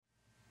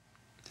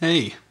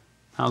Hey,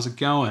 how's it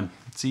going?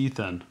 It's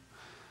Ethan.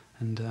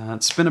 And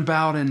it's been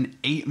about an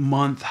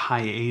 8-month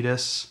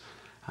hiatus,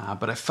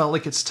 but I felt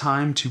like it's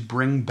time to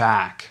bring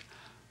back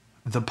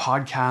the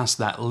podcast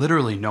that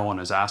literally no one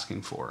is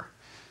asking for.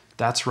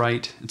 That's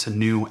right, it's a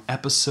new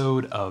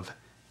episode of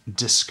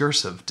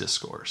Discursive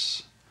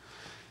Discourse.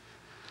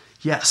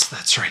 Yes,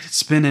 that's right.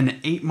 It's been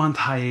an 8-month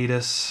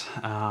hiatus.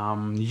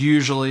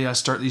 Usually I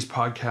start these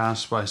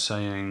podcasts by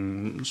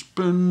saying, it's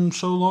been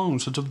so long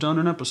since I've done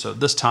an episode.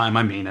 This time,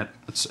 I mean it.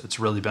 It's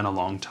really been a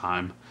long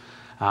time.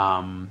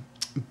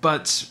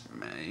 But,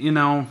 you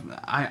know,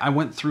 I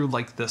went through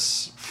like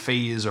this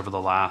phase over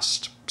the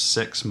last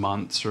 6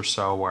 months or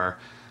so where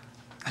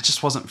I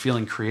just wasn't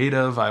feeling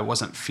creative. I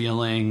wasn't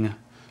feeling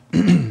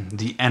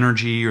the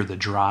energy or the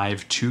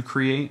drive to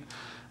create.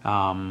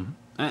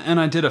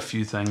 And I did a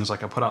few things,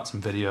 like I put out some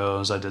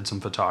videos, I did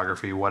some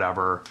photography,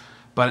 whatever.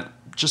 But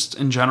just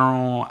in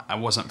general, I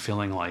wasn't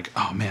feeling like,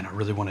 oh man, I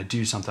really want to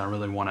do something. I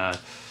really want to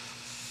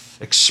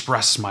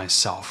express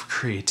myself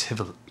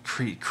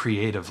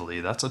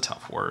creatively. That's a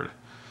tough word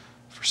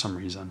for some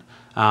reason.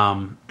 But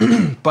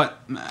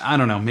I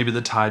don't know, maybe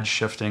the tide's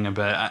shifting a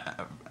bit.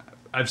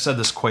 I've said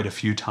this quite a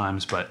few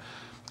times, but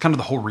kind of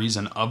the whole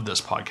reason of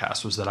this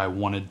podcast was that I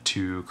wanted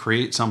to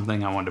create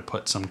something. I wanted to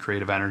put some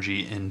creative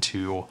energy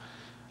into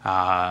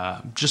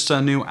just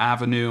a new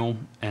avenue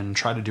and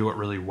try to do it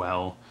really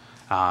well.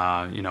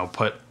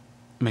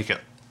 Make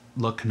it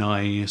look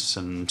nice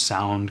and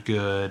sound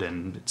good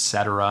and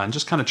etc. And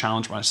just kind of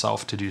challenge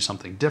myself to do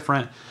something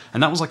different.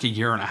 And that was like a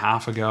year and a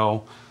half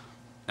ago.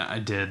 I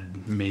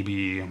did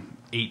maybe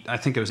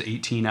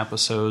 18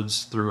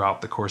 episodes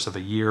throughout the course of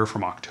a year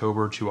from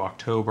October to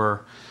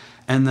October.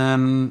 And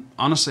then,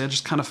 honestly, I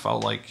just kind of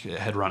felt like it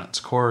had run its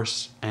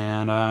course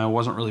and I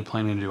wasn't really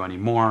planning to do any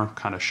more,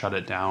 kind of shut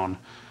it down.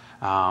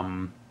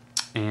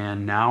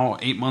 And now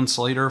 8 months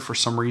later, for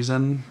some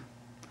reason,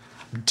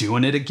 I'm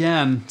doing it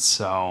again.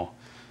 So,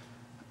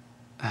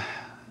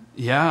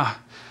 yeah,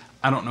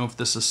 I don't know if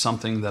this is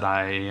something that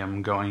I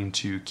am going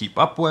to keep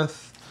up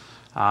with.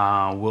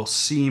 We'll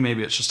see.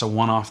 Maybe it's just a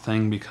one-off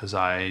thing because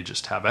I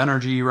just have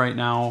energy right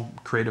now,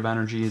 creative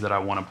energy that I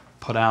want to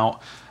put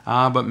out.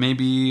 But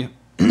maybe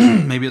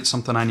it's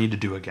something I need to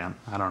do again.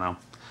 I don't know.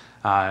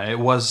 It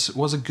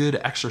was a good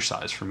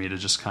exercise for me to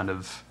just kind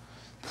of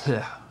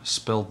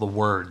spill the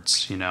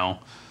words,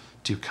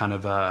 do kind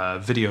of a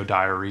video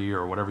diary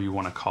or whatever you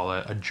want to call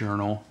it, a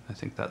journal. I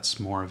think that's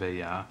more of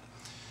a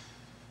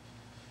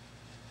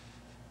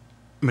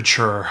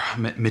mature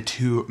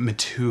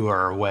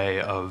way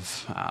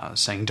of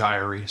saying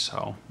diary.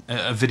 So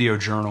a video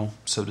journal,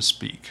 so to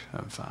speak,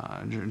 of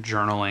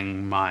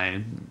journaling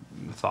my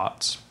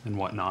thoughts and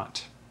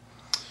whatnot.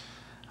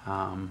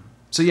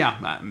 So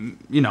yeah,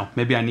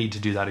 maybe I need to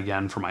do that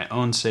again for my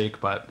own sake,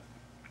 but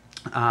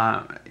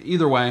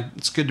either way,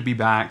 it's good to be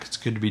back. It's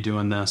good to be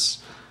doing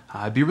this.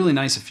 It'd be really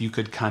nice if you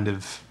could kind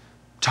of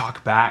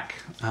talk back.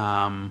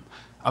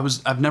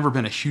 I've never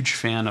been a huge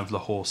fan of the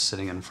whole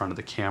sitting in front of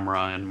the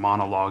camera and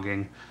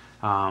monologuing.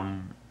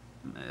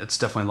 It's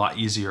definitely a lot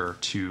easier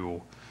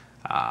to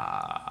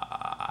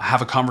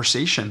have a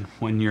conversation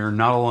when you're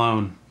not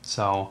alone.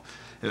 So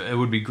it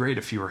would be great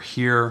if you were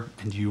here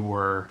and you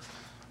were,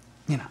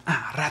 you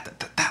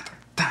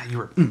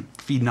were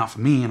feeding off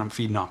of me and I'm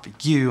feeding off of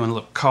you, and a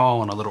little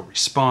call and a little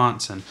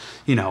response, and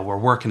we're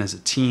working as a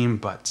team.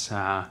 But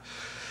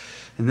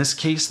in this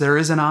case, there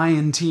is an I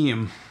in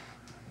team.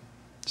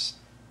 It's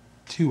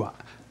two I.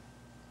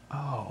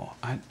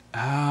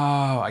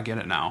 I get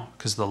it now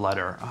because the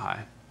letter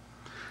I.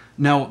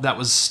 No, that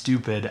was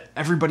stupid.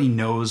 Everybody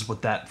knows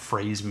what that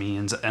phrase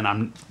means, and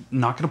I'm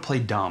not going to play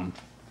dumb.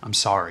 I'm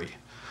sorry.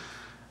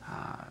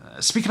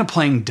 Speaking of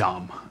playing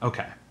dumb,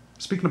 okay.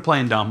 Speaking of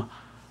playing dumb,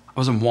 I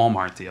was in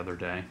Walmart the other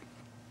day,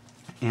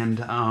 and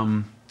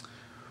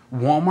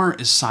Walmart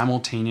is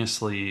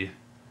simultaneously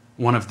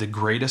one of the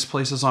greatest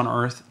places on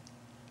earth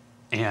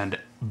and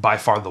by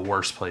far the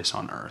worst place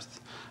on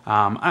earth.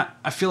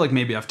 I feel like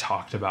maybe I've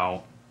talked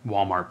about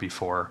Walmart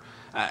before.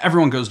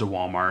 Everyone goes to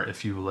Walmart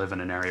if you live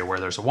in an area where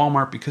there's a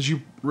Walmart because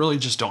you really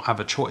just don't have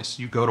a choice.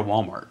 You go to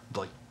Walmart.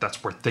 Like,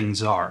 that's where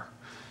things are.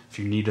 If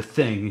you need a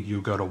thing,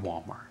 you go to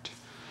Walmart.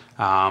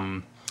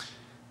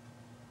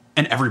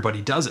 And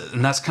everybody does it,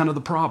 and that's kind of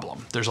the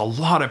problem. There's a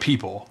lot of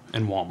people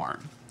in Walmart.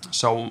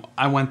 So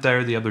I went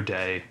there the other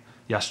day,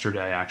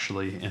 yesterday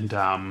actually, and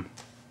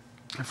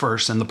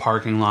first in the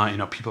parking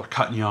lot, people are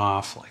cutting you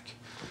off, like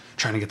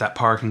trying to get that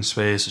parking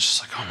space. It's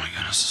just like, oh my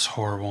goodness, this is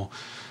horrible.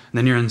 And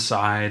then you're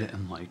inside,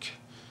 and like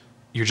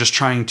you're just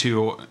trying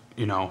to,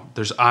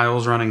 there's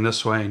aisles running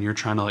this way, and you're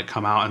trying to like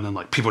come out, and then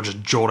like people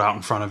just jolt out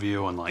in front of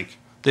you, and like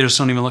they just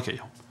don't even look at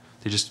you.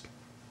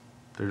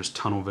 They're just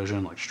tunnel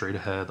vision, like straight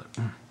ahead, like.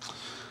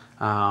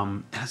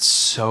 And it's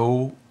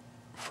so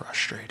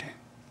frustrating.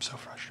 So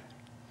frustrating.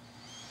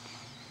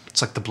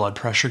 It's like the blood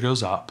pressure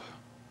goes up.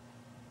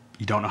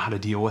 You don't know how to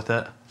deal with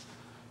it.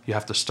 You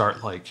have to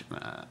start like,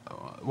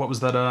 what was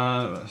that?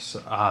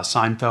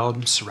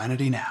 Seinfeld?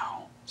 Serenity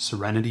now.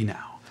 Serenity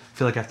now. I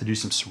feel like I have to do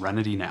some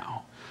serenity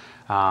now.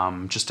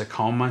 just to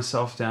calm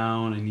myself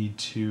down. I need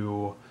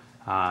to,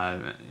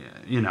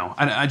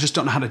 I just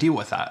don't know how to deal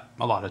with that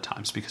a lot of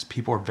times because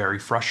people are very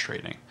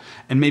frustrating.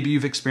 And maybe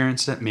you've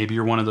experienced it. Maybe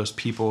you're one of those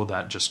people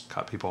that just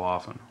cut people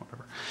off and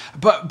whatever.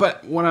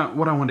 But what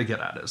I want to get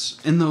at is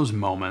in those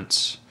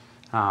moments,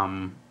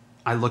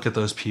 I look at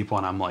those people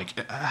and I'm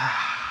like,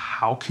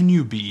 how can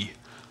you be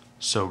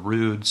so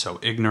rude, so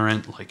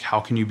ignorant? Like, how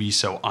can you be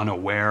so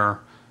unaware?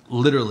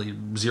 Literally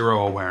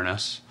zero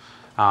awareness.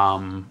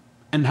 And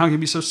how can you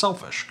be so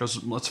selfish?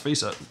 Because let's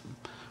face it,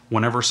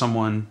 whenever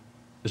someone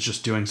is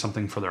just doing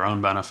something for their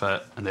own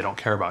benefit and they don't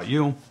care about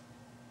you,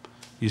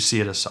 you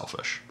see it as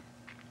selfish.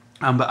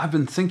 But I've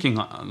been thinking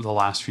the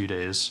last few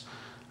days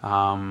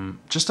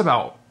just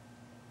about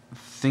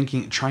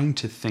trying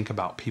to think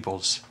about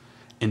people's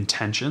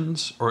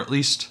intentions, or at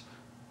least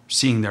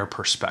seeing their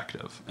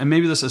perspective. And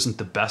maybe this isn't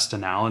the best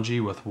analogy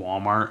with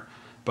Walmart,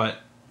 but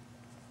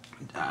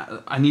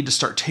I need to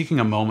start taking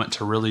a moment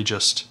to really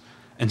just,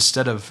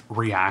 instead of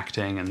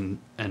reacting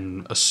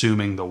and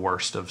assuming the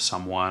worst of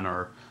someone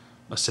or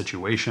a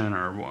situation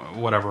or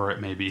whatever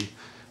it may be,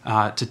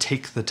 to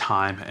take the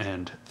time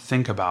and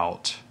think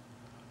about,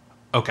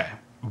 okay,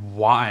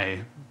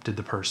 why did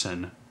the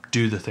person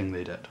do the thing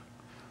they did?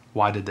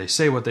 Why did they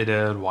say what they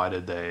did?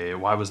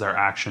 Why was their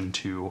action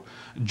to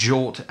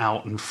jolt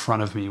out in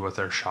front of me with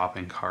their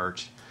shopping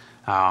cart?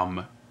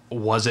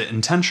 Was it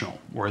intentional?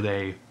 Were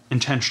they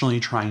intentionally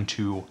trying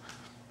to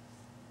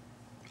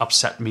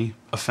upset me,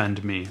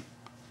 offend me,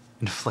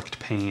 inflict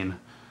pain,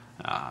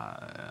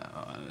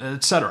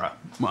 etc.?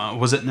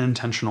 Was it an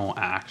intentional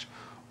act?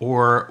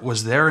 Or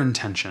was their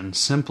intention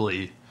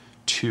simply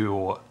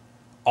to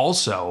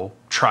also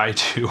try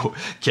to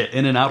get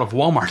in and out of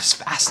Walmart as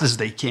fast as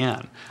they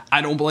can?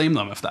 I don't blame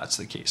them if that's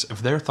the case.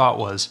 If their thought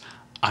was,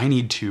 I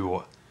need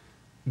to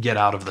get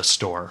out of the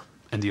store,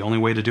 and the only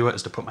way to do it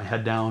is to put my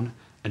head down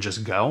and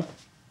just go,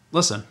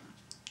 listen,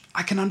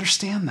 I can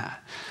understand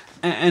that.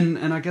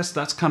 And I guess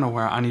that's kind of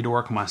where I need to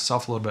work on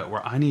myself a little bit,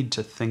 where I need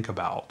to think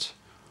about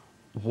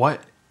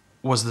what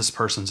was this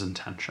person's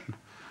intention.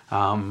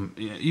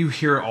 You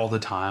hear it all the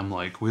time,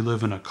 like, we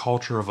live in a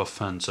culture of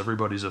offense.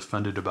 Everybody's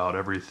offended about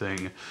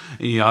everything,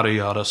 yada,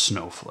 yada,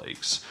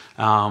 snowflakes.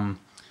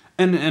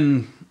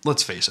 And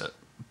let's face it,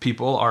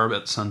 people are a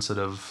bit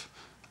sensitive,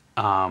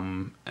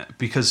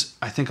 because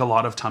I think a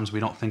lot of times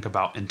we don't think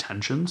about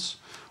intentions.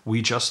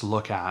 We just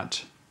look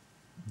at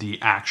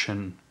the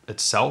action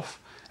itself,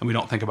 and we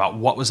don't think about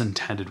what was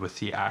intended with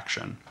the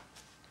action.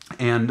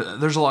 And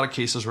there's a lot of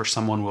cases where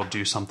someone will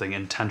do something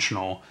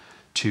intentional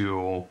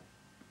to,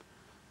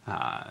 hey.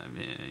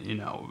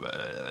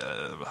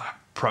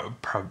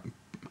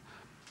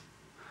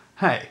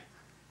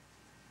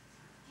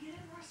 You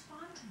didn't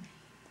respond to me.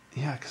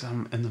 Yeah, because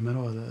I'm in the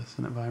middle of this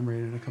and it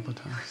vibrated a couple of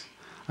times.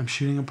 I'm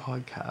shooting a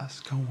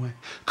podcast. Go away.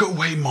 Go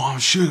away, Mom. I'm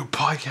shooting a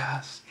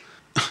podcast.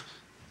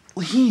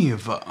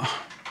 Leave.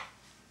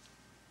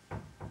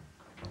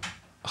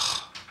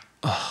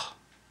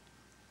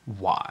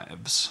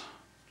 Wives.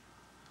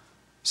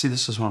 See,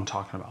 this is what I'm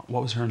talking about.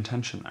 What was her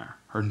intention there?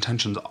 Her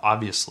intention's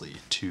obviously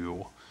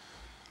to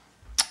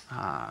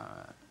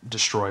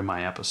destroy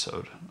my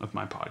episode of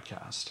my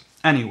podcast.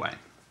 Anyway,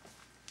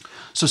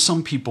 so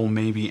some people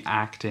may be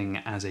acting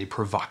as a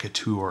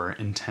provocateur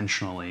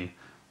intentionally.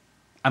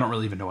 I don't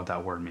really even know what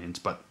that word means,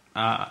 but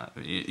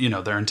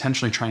they're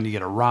intentionally trying to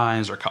get a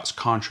rise or cause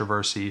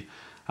controversy.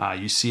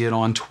 You see it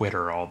on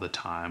Twitter all the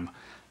time.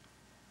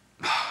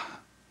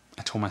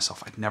 I told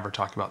myself I'd never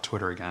talk about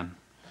Twitter again.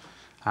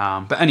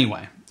 But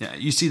anyway, yeah,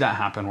 you see that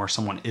happen where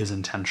someone is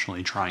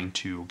intentionally trying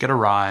to get a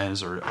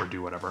rise or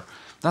do whatever.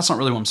 That's not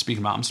really what I'm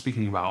speaking about. I'm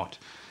speaking about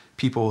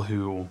people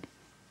who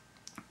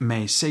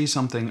may say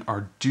something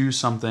or do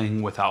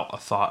something without a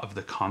thought of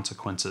the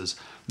consequences.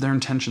 Their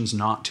intention's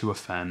not to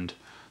offend.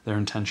 Their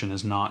intention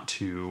is not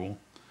to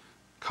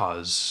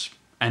cause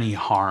any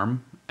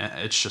harm.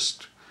 It's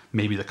just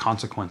maybe the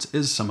consequence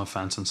is some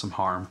offense and some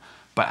harm.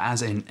 But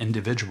as an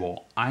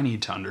individual, I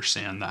need to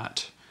understand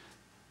that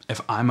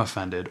if I'm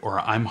offended or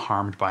I'm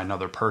harmed by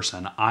another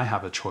person, I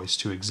have a choice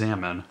to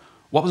examine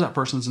what was that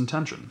person's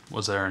intention.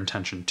 Was their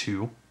intention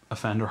to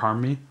offend or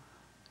harm me?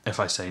 If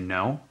I say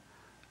no,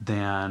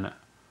 then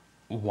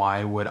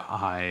why would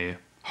I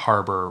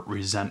harbor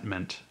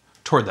resentment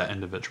toward that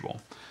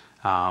individual?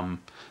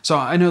 So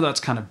I know that's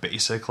kind of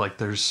basic. Like,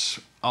 there's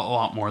a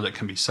lot more that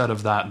can be said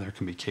of that. And there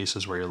can be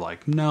cases where you're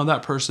like, no,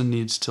 that person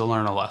needs to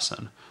learn a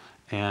lesson.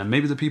 And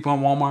maybe the people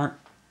in Walmart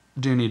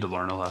do need to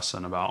learn a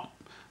lesson about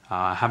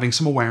having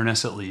some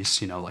awareness, at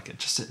least, like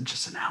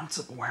just an ounce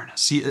of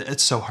awareness. See,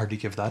 it's so hard to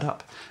give that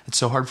up. It's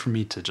so hard for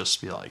me to just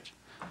be like,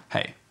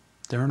 hey,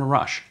 they're in a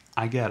rush.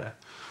 I get it.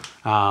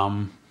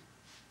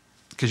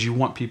 Because you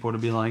want people to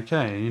be like,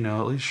 hey,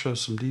 at least show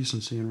some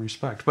decency and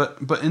respect.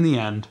 But in the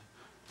end,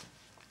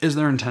 is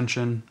their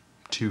intention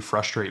to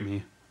frustrate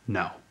me?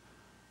 No.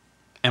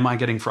 Am I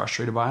getting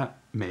frustrated by it?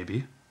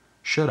 Maybe.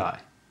 Should I?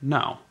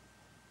 No.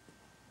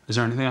 Is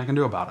there anything I can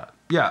do about it?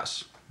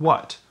 Yes.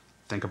 What?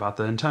 Think about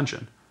the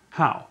intention.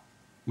 How?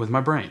 With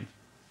my brain.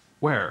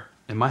 Where?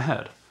 In my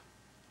head.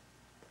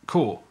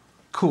 Cool.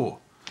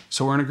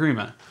 So we're in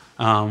agreement.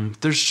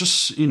 There's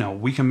just,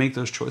 we can make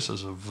those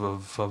choices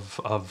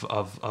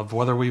of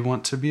whether we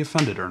want to be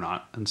offended or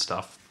not and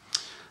stuff.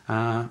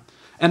 And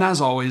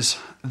as always,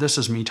 this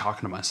is me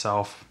talking to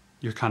myself.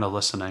 You're kind of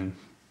listening.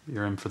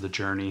 You're in for the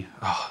journey.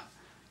 Oh,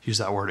 use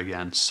that word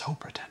again. So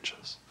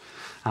pretentious.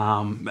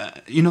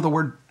 The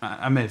word,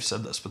 I may have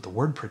said this, but the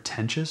word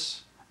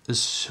pretentious is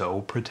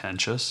so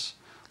pretentious.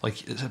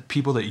 Like,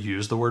 people that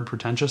use the word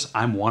pretentious,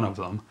 I'm one of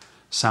them,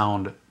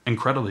 sound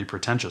incredibly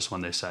pretentious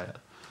when they say it.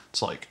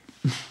 It's like,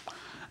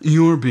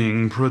 you're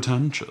being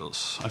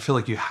pretentious. I feel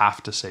like you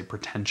have to say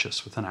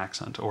pretentious with an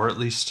accent, or at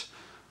least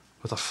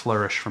with a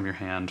flourish from your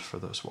hand for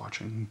those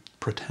watching.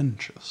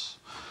 Pretentious.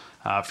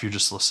 If you're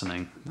just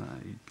listening,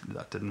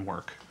 that didn't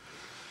work.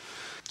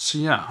 So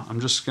yeah, I'm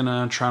just going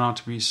to try not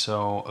to be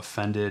so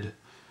offended.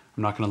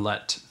 I'm not going to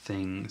let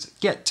things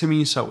get to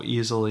me so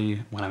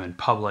easily when I'm in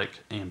public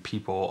and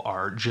people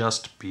are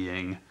just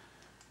being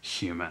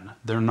human.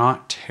 They're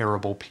not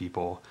terrible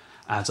people,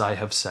 as I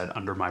have said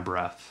under my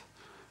breath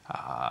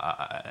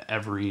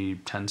every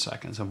 10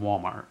 seconds in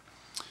Walmart.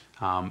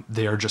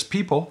 They are just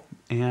people,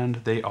 and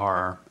they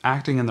are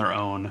acting in their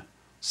own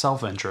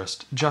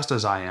self-interest, just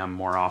as I am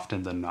more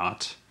often than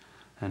not.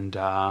 And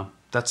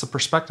that's the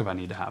perspective I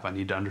need to have. I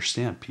need to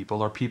understand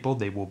people are people.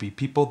 They will be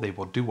people. They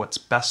will do what's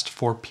best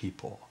for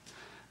people.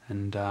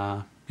 And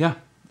yeah,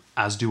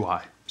 as do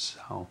I.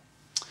 So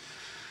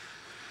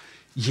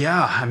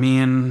yeah, I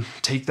mean,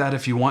 take that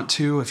if you want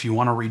to. If you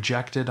want to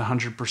reject it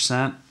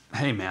 100%,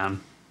 hey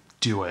man,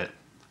 do it.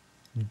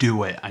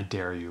 Do it. I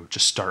dare you.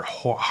 Just start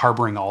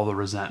harboring all the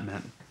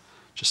resentment.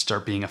 Just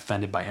start being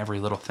offended by every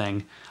little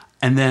thing.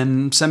 And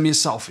then send me a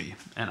selfie.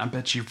 And I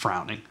bet you're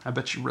frowning. I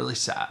bet you're really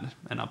sad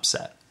and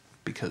upset.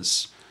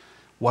 Because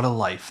what a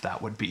life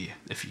that would be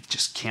if you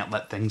just can't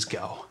let things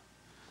go.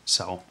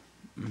 So,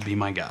 be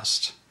my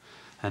guest.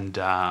 And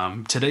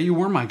today you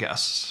were my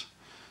guest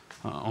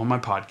on my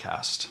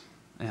podcast.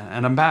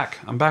 And I'm back.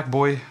 I'm back,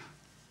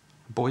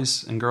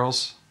 boys and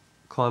girls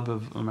Club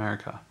of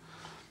America.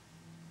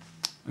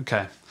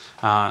 Okay.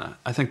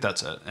 I think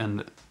that's it.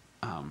 And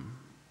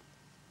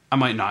I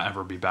might not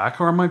ever be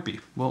back, or I might be.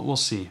 We'll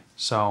see.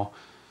 So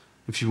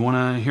if you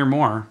want to hear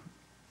more,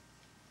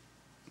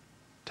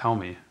 tell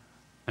me.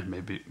 And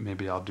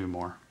maybe I'll do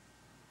more.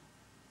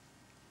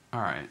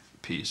 All right.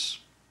 Peace.